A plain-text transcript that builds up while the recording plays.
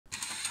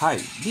Hi,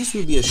 this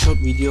will be a short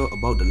video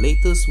about the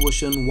latest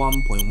version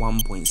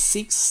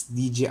 1.1.6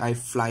 DJI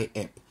Fly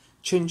App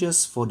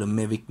changes for the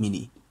Mavic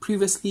Mini.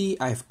 Previously,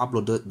 I have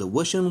uploaded the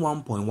version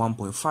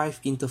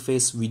 1.1.5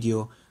 interface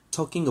video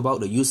talking about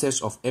the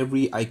usage of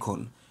every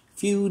icon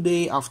few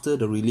days after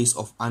the release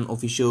of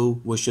unofficial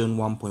version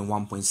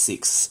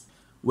 1.1.6.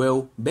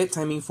 Well, bad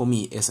timing for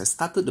me as I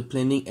started the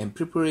planning and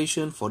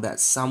preparation for that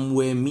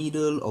somewhere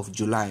middle of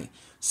July,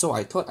 so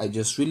I thought I'd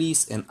just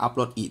release and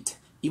upload it,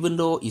 even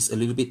though it's a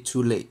little bit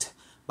too late.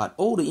 But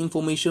all the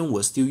information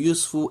was still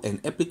useful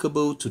and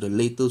applicable to the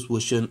latest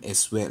version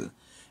as well.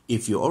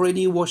 If you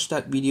already watched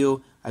that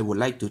video, I would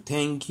like to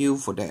thank you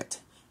for that.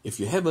 If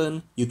you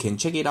haven't, you can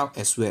check it out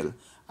as well.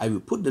 I will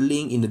put the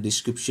link in the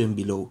description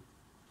below.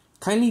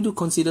 Kindly do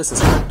consider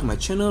subscribe to my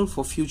channel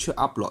for future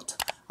upload.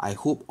 I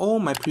hope all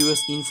my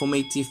previous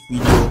informative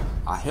videos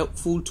are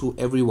helpful to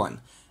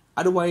everyone.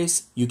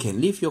 Otherwise, you can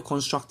leave your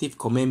constructive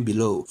comment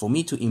below for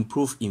me to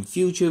improve in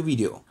future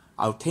video.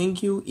 I'll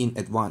thank you in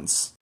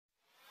advance.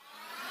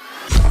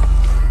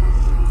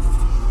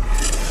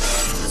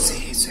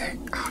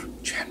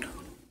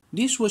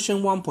 This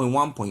version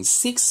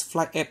 1.1.6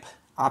 Fly App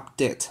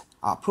update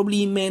are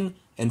probably meant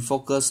and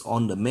focused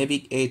on the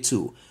Mavic Air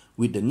 2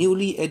 with the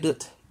newly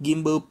added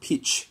gimbal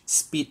pitch,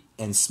 speed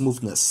and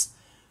smoothness.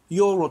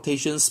 Your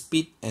rotation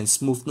speed and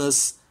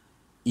smoothness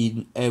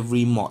in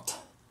every mode.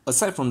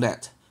 Aside from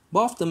that,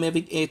 both the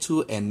Mavic Air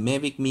 2 and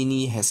Mavic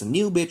Mini has a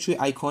new battery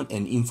icon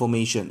and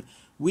information,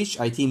 which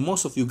I think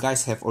most of you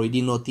guys have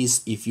already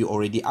noticed if you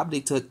already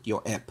updated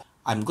your app.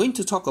 I'm going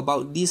to talk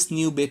about this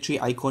new battery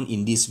icon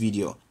in this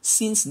video,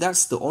 since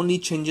that's the only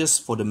changes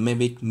for the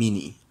Mavic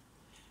Mini.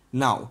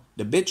 Now,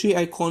 the battery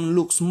icon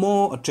looks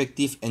more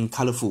attractive and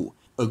colorful.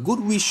 A good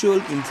visual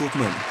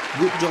improvement,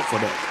 good job for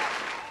that.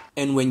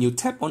 And when you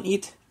tap on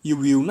it, you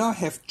will now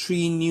have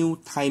 3 new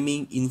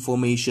timing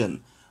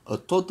information, a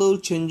total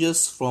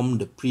changes from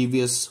the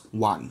previous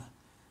one.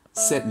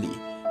 Sadly,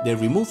 they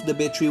removed the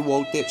battery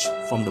voltage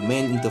from the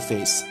main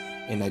interface,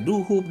 and I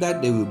do hope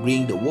that they will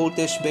bring the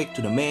voltage back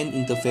to the main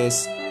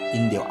interface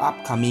in their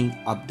upcoming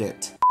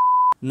update.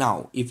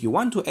 Now, if you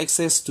want to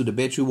access to the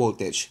battery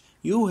voltage,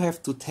 you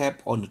have to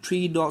tap on the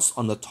 3 dots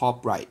on the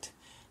top right,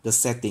 the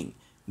setting.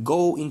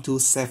 Go into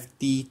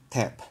Safety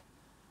tab,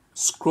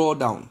 scroll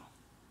down,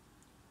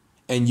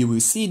 and you will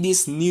see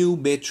this new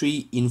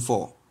battery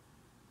info.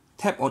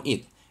 Tap on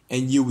it,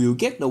 and you will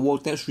get the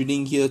voltage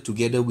reading here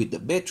together with the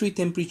battery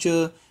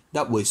temperature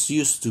that was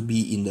used to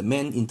be in the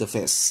main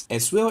interface,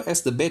 as well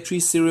as the battery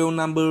serial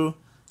number,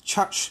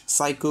 charge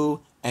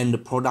cycle, and the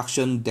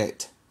production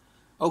date.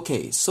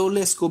 Okay, so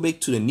let's go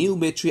back to the new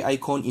battery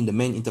icon in the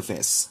main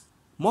interface.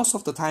 Most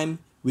of the time,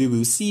 we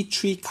will see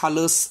 3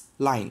 colors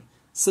line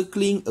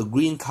circling a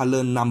green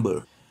color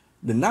number.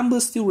 The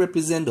numbers still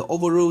represent the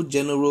overall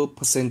general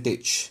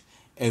percentage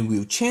and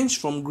will change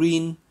from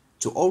green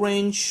to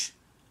orange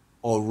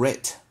or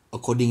red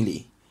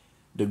accordingly.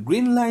 The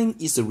green line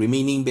is the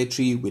remaining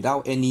battery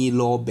without any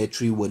low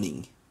battery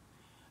warning.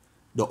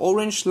 The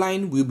orange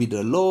line will be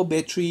the low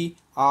battery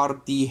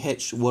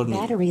RTH warning.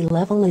 Battery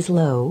level is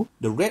low.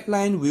 The red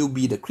line will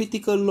be the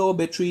critical low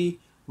battery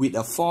with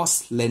a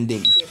forced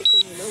landing.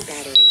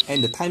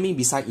 And the timing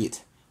beside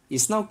it.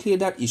 It's now clear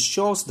that it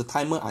shows the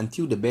timer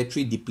until the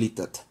battery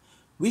depleted,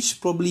 which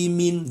probably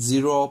means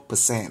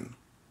 0%.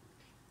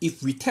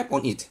 If we tap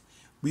on it,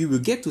 we will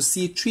get to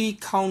see 3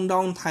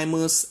 countdown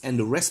timers and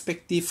the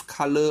respective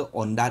color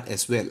on that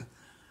as well.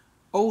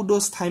 All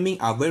those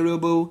timing are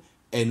variable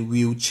and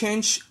will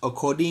change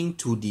according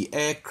to the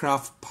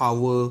aircraft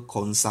power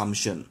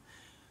consumption.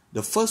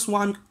 The first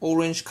one,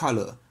 orange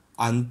color,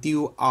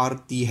 until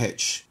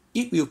RTH.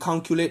 It will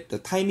calculate the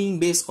timing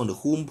based on the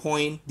home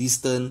point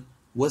distance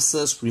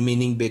versus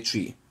remaining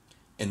battery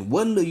and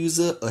warn the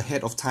user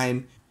ahead of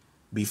time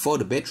before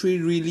the battery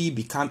really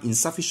becomes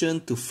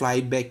insufficient to fly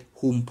back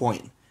home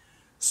point.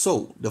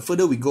 So the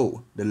further we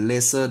go, the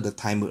lesser the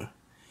timer.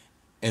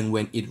 And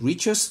when it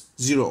reaches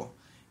 0,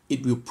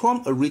 it will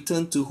prompt a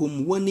return to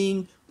home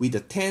warning with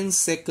a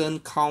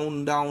 10-second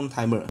countdown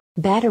timer.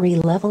 Battery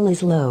level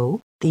is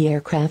low. The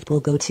aircraft will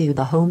go to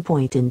the home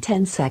point in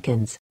 10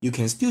 seconds. You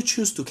can still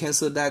choose to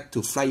cancel that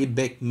to fly it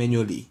back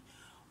manually,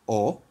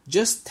 or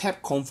just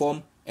tap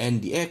confirm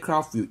and the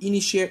aircraft will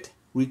initiate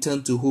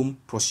return to home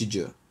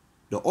procedure.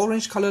 The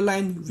orange color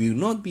line will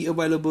not be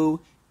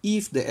available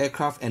if the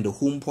aircraft and the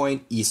home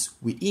point is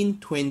within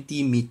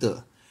 20 meters,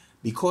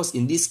 because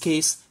in this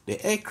case,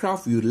 the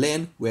aircraft will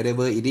land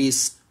wherever it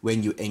is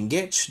when you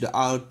engage the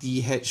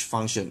RTH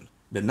function.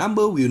 The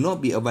number will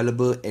not be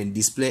available and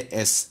display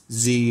as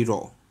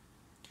 0.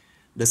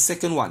 The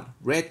second one,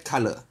 red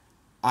color,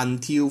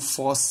 until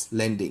forced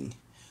landing,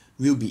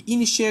 will be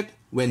initiated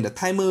when the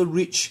timer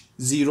reaches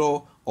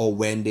 0 or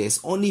when there is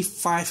only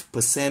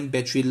 5%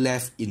 battery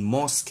left in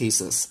most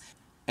cases,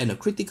 and a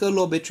critical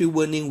low battery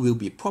warning will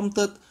be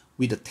prompted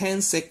with a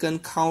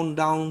 10-second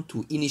countdown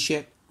to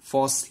initiate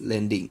forced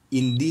landing.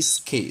 In this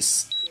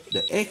case,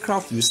 the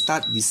aircraft will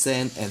start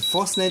descent and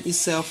force land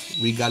itself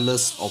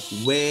regardless of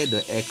where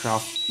the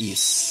aircraft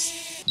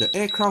is. The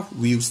aircraft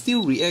will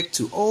still react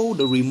to all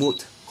the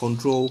remote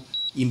control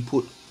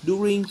input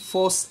during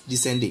forced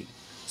descending.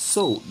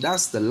 So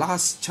that's the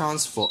last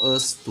chance for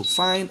us to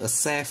find a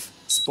safe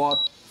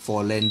spot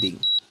for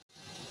landing.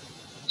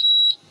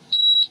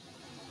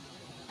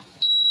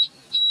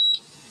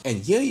 And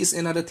here is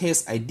another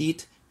test I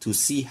did to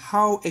see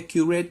how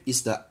accurate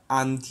is the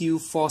until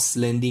forced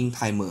landing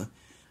timer.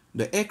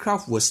 The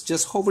aircraft was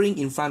just hovering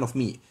in front of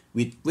me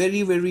with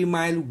very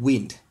mild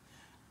wind.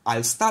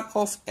 I'll start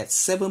off at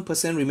 7%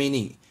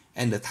 remaining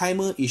and the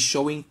timer is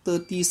showing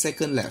 30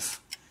 seconds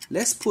left.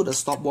 Let's put a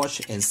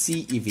stopwatch and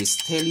see if it's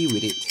tally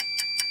with it.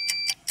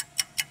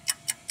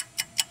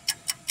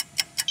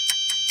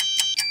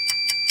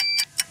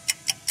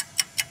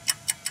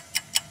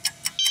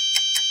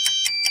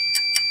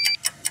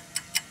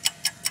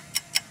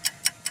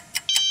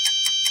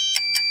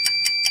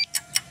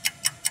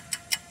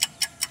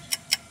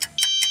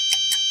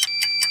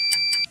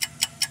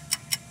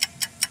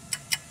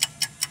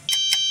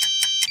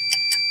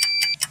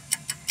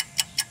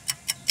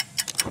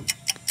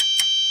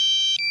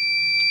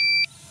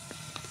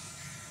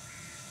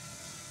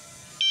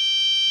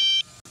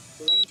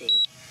 Landing.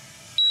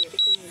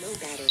 Critical low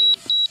battery.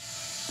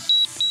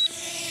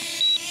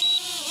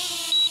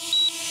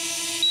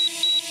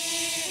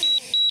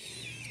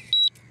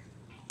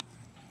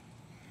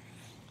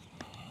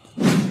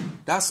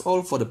 That's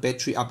all for the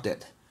battery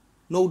update.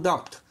 No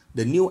doubt,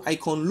 the new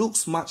icon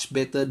looks much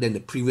better than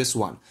the previous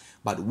one,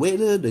 but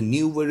whether the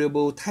new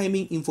variable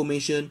timing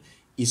information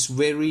is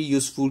very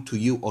useful to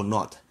you or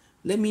not,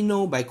 let me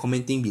know by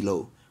commenting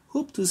below.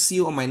 Hope to see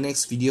you on my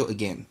next video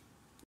again.